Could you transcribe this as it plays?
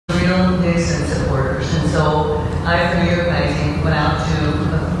real Nixon supporters. And so I, for New York Magazine, went out to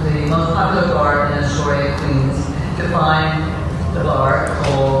the most popular bar in Astoria, Queens, to find the bar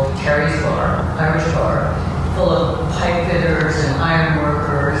called Terry's Bar, Irish bar, full of pipe fitters and iron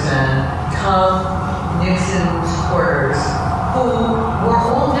workers and tough Nixon supporters who were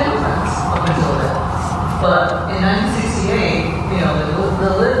all Democrats up until then. But in 1968, the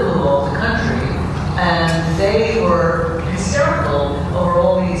lid blew off the country, and they were hysterical over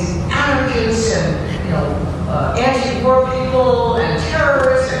all these anarchists and anti-war people and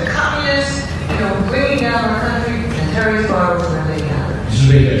terrorists and communists, bringing down our country. And Terry's Bar was where they gathered.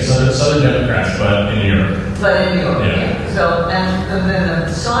 These are Southern Democrats, but in New York. But in New York, yeah. So, and then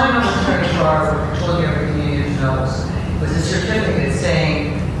the sign on the Terry's Bar, which told you everything you needed to know, was a certificate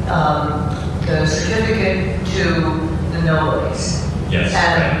saying the certificate to the nobodies. Yes.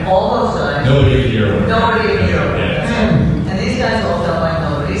 And all those guys. Nobody in Europe. Nobody in Europe. Yeah. And these guys all felt like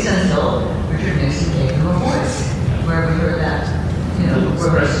nobodies until Richard Nixon gave them a voice, where we heard that,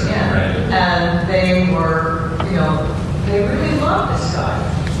 reverse again. Right. And they were, they really loved this guy.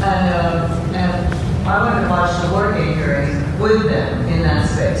 And I went to watch the Watergate hearings with them in that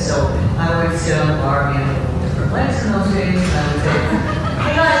space. So I would sit on the bar, we had different lengths in those days, and I would say,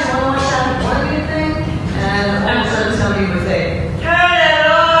 hey guys, want to watch that Watergate thing? And all of a sudden somebody would say, turn it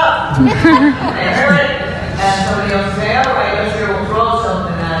up! I heard it. And somebody else would say, all right, let's hear, we'll throw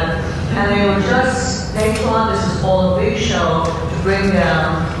something at it. And they thought this was all a big show to bring down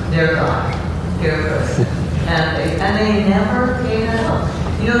their guy, their president. And they never gave that up.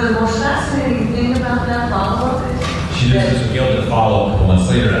 The most fascinating thing about that follow-up is she was Gail to follow a couple months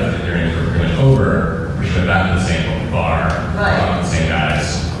later after the hearings were pretty much over, where she went back to the same bar, right. Talking to the same guys.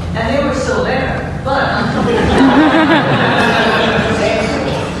 And they were still there, but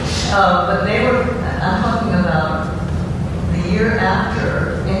but they were. I'm talking about the year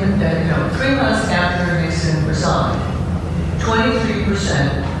after, 3 months after Nixon resigned.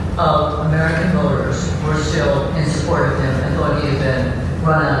 23% of American voters were still in support of him and thought he had been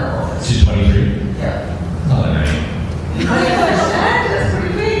run out of office. She's 23? Yeah. Not that many. 20%? That's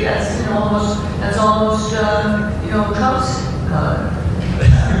pretty big. That's almost Trump's.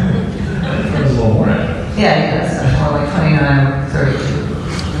 It was a little more. Yes, that's more like 29 or 32.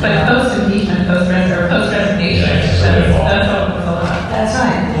 But post-impeachment, post-resignation, that's all it was a lot. That's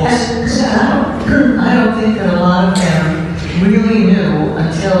right. And I don't think that a lot of them really knew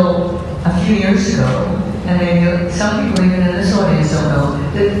until a few years ago, and maybe some people even in this audience don't know,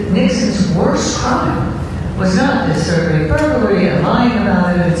 that Nixon's worst crime was not this survey burglary and lying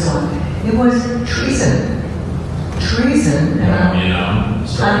about it and so on. It was treason. Treason. And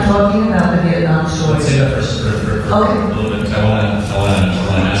I'm talking about the Vietnam story. Let's say that for a little bit. I want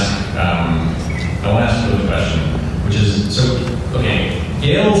to ask you a question, which is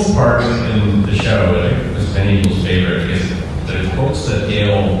Gail's part in the show, I think, was many people's favorite, because the quotes that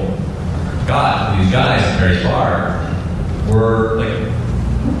Gail got from these guys at Terry's Bar were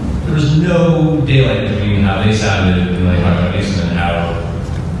there was no daylight between how they sounded when they talked about Nixon and how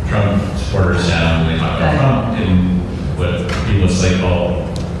Trump supporters sound when they talk about Trump, and what people at Slate call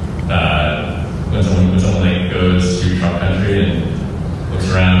when someone goes to Trump country and looks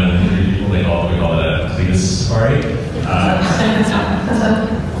around and interviews people, we call it a Cletus safari.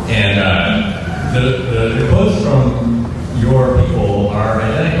 The quotes from your people are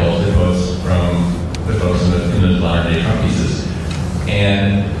identical to the quotes from the folks in the modern-day Trump pieces. And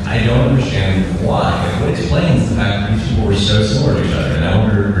I don't understand why. What explains the fact that these people were so similar to each other? And I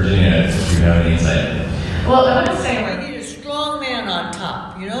wonder, Virginia, if you have any insight. Well, I want to say, we need a strong man on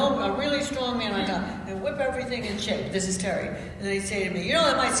top, a really strong man on top, and whip everything in shape. This is Terry. And then he'd say to me,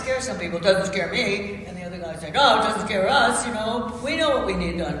 that might scare some people. It doesn't scare me. And the other guy's like, oh, it doesn't scare us, we know what we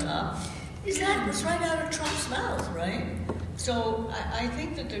need on top. That was right out of Trump's mouth, right? So I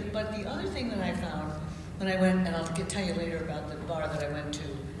think that, but the other thing that I found when I went, and I'll tell you later about the bar that I went to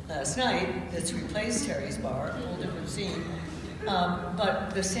last night, that's replaced Terry's Bar, a whole different scene,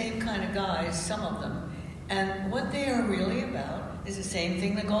 but the same kind of guys, some of them. And what they are really about is the same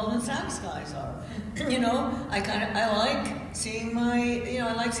thing the Goldman Sachs guys are. I like seeing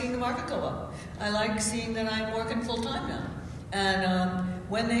I like seeing the market go up. I like seeing that I'm working full time now.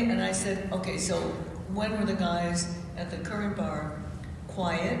 And I said, okay, so when were the guys at the current bar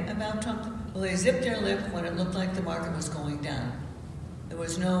quiet about Trump? Well, they zipped their lip when it looked like the market was going down. There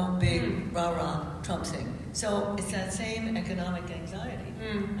was no big rah-rah Trump thing. So it's that same economic anxiety,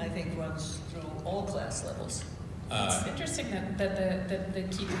 I think, runs through all class levels. It's interesting that the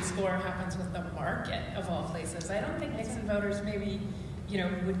keeping score happens with the market, of all places. I don't think Nixon voters maybe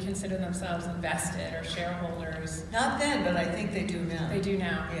would consider themselves invested or shareholders. Not then, but I think they do now. They do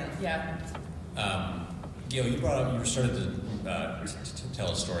now. Yeah. Gail, you started to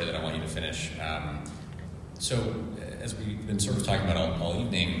tell a story that I want you to finish. So, as we've been sort of talking about all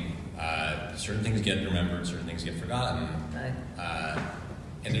evening, certain things get remembered, certain things get forgotten. Right.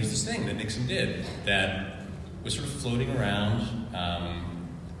 And there's this thing that Nixon did that was sort of floating around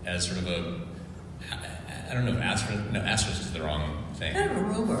as sort of I don't know if asterisk is the wrong thing. Kind of a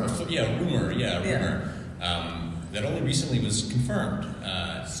rumor. Rumor. That only recently was confirmed.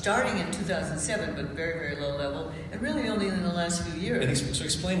 Starting in 2007, but very, very low level, and really only in the last few years. So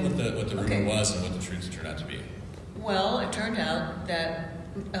explain what the rumor was and what the truth turned out to be. Well, it turned out that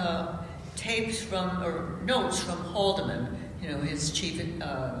tapes or notes from Haldeman, his chief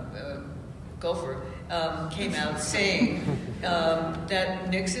gopher, came out saying that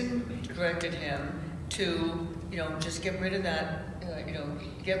Nixon directed him to, just get rid of that,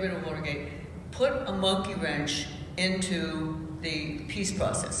 get rid of Watergate, put a monkey wrench into the peace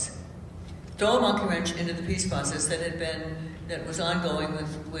process. Throw a monkey wrench into the peace process that was ongoing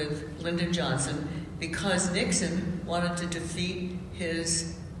with Lyndon Johnson, because Nixon wanted to defeat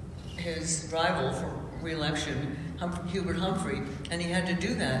his rival for re-election, Hubert Humphrey, and he had to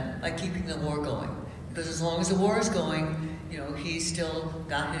do that by keeping the war going. Because as long as the war is going, he's still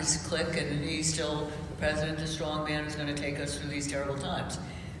got his clique, and he's still the president, the strong man who's going to take us through these terrible times.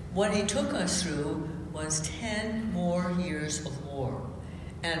 What he took us through was 10 more years of war,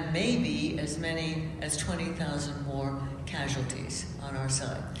 and maybe as many as 20,000 more casualties on our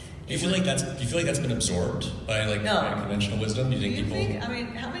side. Do you feel like that's been absorbed by by conventional wisdom? Do you think people?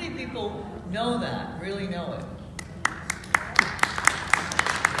 How many people know that? Really know it?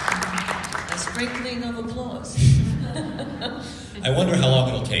 A sprinkling of applause. I wonder how long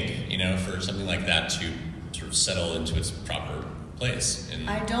it'll take, for something like that to sort of settle into its proper place.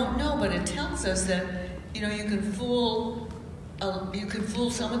 I don't know, but it tells us that you can fool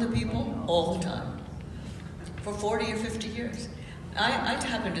some of the people all the time for 40 or 50 years. I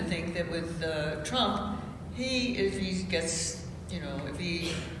happen to think that with Trump, if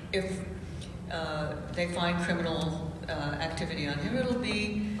they find criminal activity on him, it'll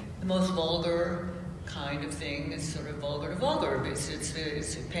be the most vulgar kind of thing. It's sort of vulgar to vulgar.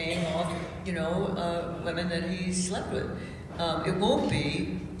 It's paying off, women that he slept with. It won't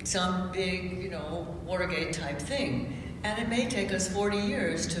be some big, Watergate type thing. And it may take us 40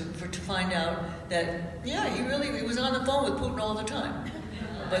 years to find out that, he was on the phone with Putin all the time.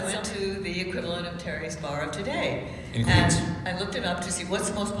 But went to the equivalent of Terry's bar of today. In Queens. And I looked it up to see what's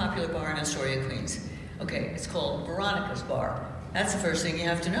the most popular bar in Astoria, Queens. Okay, it's called Veronica's Bar. That's the first thing you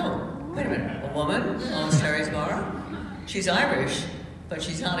have to know. Wait a minute, a woman owns Terry's bar? She's Irish, but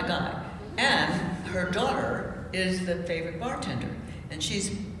she's not a guy. And her daughter is the favorite bartender. And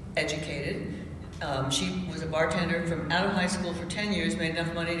she's educated. She was a bartender from out of high school for 10 years, made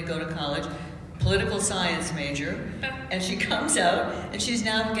enough money to go to college, political science major, and she comes out and she's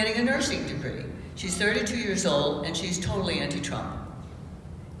now getting a nursing degree. She's 32 years old and she's totally anti-Trump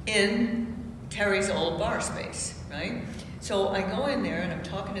in Terry's old bar space, right? So I go in there and I'm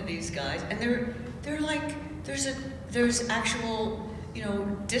talking to these guys, and they're like, there's actual,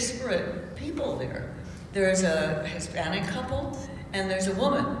 disparate people there. There's a Hispanic couple and there's a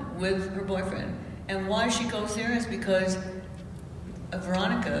woman with her boyfriend. And why she goes there is because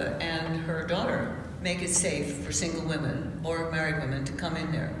Veronica and her daughter make it safe for single women or married women to come in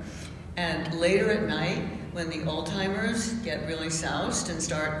there. And later at night, when the old-timers get really soused and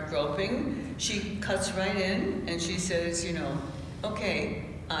start groping, she cuts right in and she says, okay,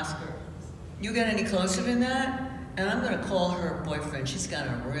 Oscar, you get any closer than that? And I'm going to call her boyfriend. She's got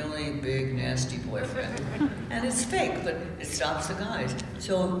a really big, nasty boyfriend. And it's fake, but it stops the guys.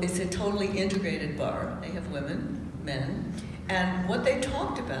 So it's a totally integrated bar. They have women, men. And what they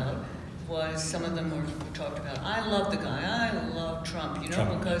talked about was, some of them were talked about, I love the guy, I love Trump,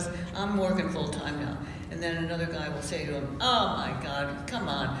 because I'm working full-time now. And then another guy will say to him, oh my God, come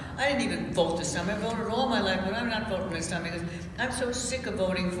on, I didn't even vote this time. I voted all my life, but I'm not voting this time because I'm so sick of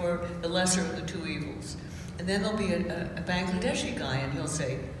voting for the lesser of the two evils. And then there'll be a Bangladeshi guy, and he'll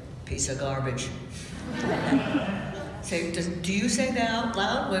say, piece of garbage. Do you say that out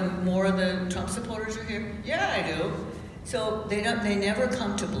loud when more of the Trump supporters are here? Yeah, I do. So they never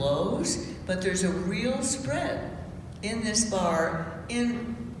come to blows, but there's a real spread in this bar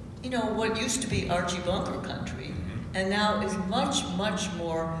in, what used to be Archie Bunker country, and now is much, much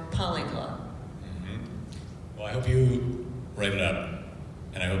more polyglot. Well, I hope you write it up,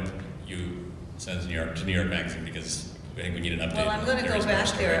 and I hope you send it to New York Magazine, because I think we need an update. Well, I'm going to go back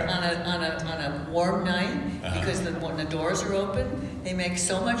there on a warm night because when the doors are open, they make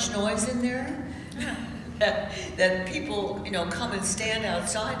so much noise in there that people, come and stand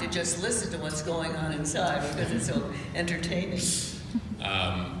outside to just listen to what's going on inside because it's so entertaining.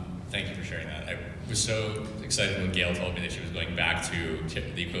 Thank you for sharing that. I was so excited when Gail told me that she was going back to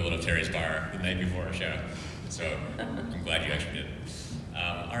the equivalent of Terry's bar the night before our show. So I'm glad you actually did.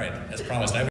 All right, as promised, I have